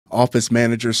Office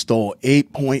manager stole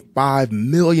 $8.5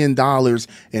 million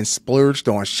and splurged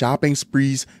on shopping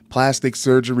sprees, plastic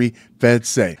surgery, feds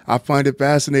say. I find it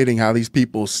fascinating how these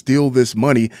people steal this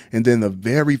money and then the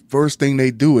very first thing they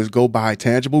do is go buy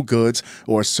tangible goods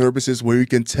or services where you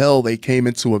can tell they came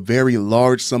into a very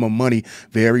large sum of money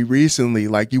very recently.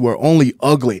 Like you were only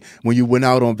ugly when you went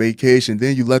out on vacation,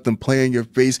 then you let them play in your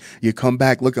face, you come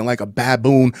back looking like a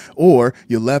baboon, or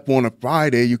you left on a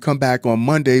Friday, you come back on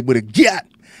Monday with a gat.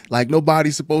 Like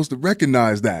nobody's supposed to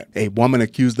recognize that. A woman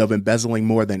accused of embezzling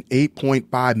more than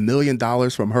 $8.5 million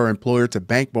from her employer to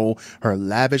bankroll her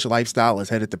lavish lifestyle is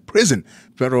headed to prison.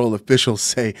 Federal officials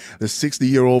say the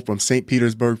 60-year-old from St.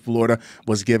 Petersburg, Florida,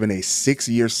 was given a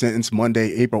 6-year sentence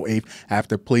Monday, April 8th,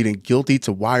 after pleading guilty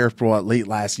to wire fraud late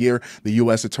last year. The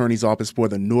U.S. Attorney's Office for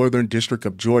the Northern District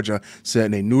of Georgia said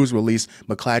in a news release.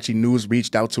 McClatchy News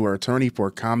reached out to her attorney for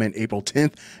a comment April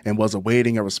 10th and was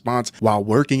awaiting a response. While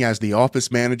working as the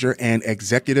office manager and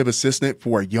executive assistant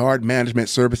for a yard management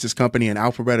services company in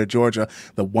Alpharetta, Georgia,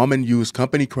 the woman used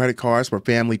company credit cards for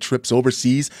family trips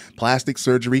overseas, plastic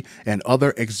surgery, and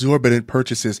other exorbitant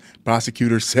purchases,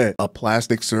 prosecutors said. A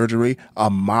plastic surgery, a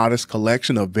modest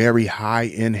collection of very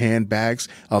high-end handbags,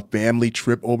 a family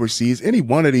trip overseas. Any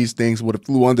one of these things would have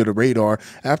flew under the radar.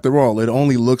 After all, it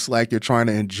only looks like you're trying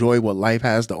to enjoy what life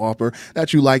has to offer,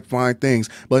 that you like fine things.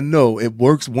 But no, it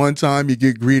works one time, you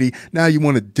get greedy. Now you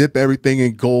want to dip everything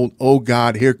in gold. Oh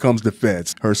God, here comes the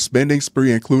feds. Her spending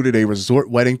spree included a resort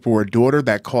wedding for her daughter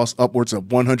that cost upwards of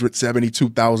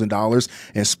 $172,000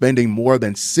 and spending more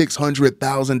than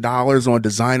 $600,000 on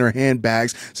designer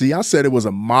handbags. See, I said it was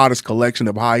a modest collection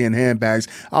of high-end handbags.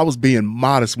 I was being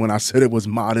modest when I said it was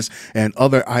modest. And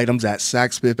other items at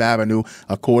Saks Fifth Avenue,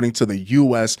 according to the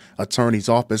U.S. Attorney's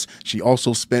Office. She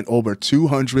also spent over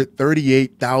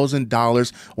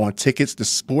 $238,000 on tickets to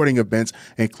sporting events,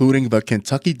 including the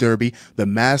Kentucky Derby, the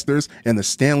Masters, and the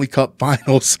Stanley Cup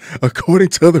finals. According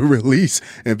to the release,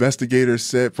 investigators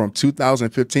said from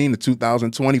 2015 to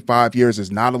 2025 years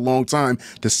is not a long time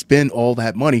to spend all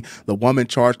that money. The woman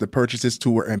charged the purchases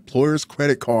to her employer's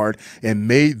credit card and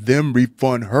made them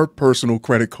refund her personal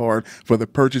credit card for the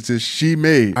purchases she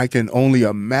made. I can only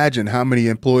imagine how many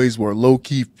employees were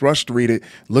low-key frustrated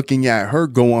looking at her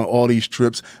go on all these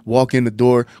trips, walk in the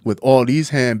door with all these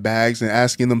handbags and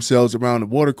asking themselves around the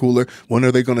water cooler, when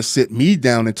are they going to sit me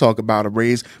down and talk about a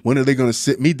raise? When are they going to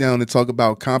sit me down and talk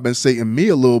about compensating me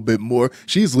a little bit more?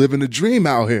 She's living a dream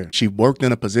out here. She worked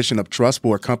in a position of trust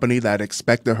for a company that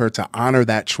expected her to honor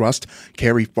that trust.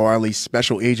 Carrie Farley,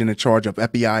 special agent in charge of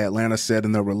FBI Atlanta, said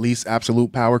in the release,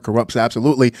 absolute power corrupts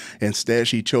absolutely. Instead,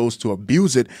 she chose to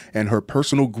abuse it, and her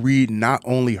personal greed not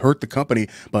only hurt the company,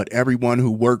 but everyone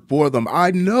who worked for them.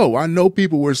 I know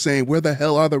people were saying, where the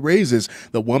hell are the raises?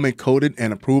 The woman coded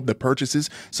and approved the purchases,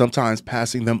 sometimes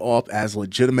passing them off as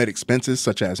legitimate expenses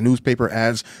such as newspaper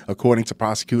ads. According to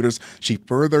prosecutors, she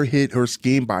further hid her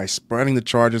scheme by spreading the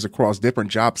charges across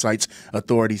different job sites.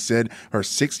 Authorities said her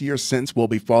 6-year sentence will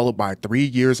be followed by 3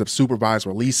 years of supervised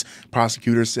release.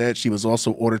 Prosecutors said she was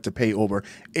also ordered to pay over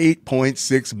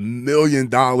 $8.6 million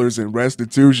in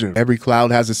restitution. Every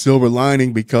cloud has a silver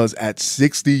lining, because at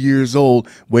 60 years old,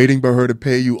 waiting for her to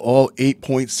pay you all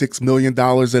 $8.6 million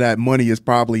of that money is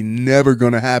probably never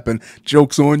going to happen.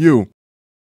 Joke's on you.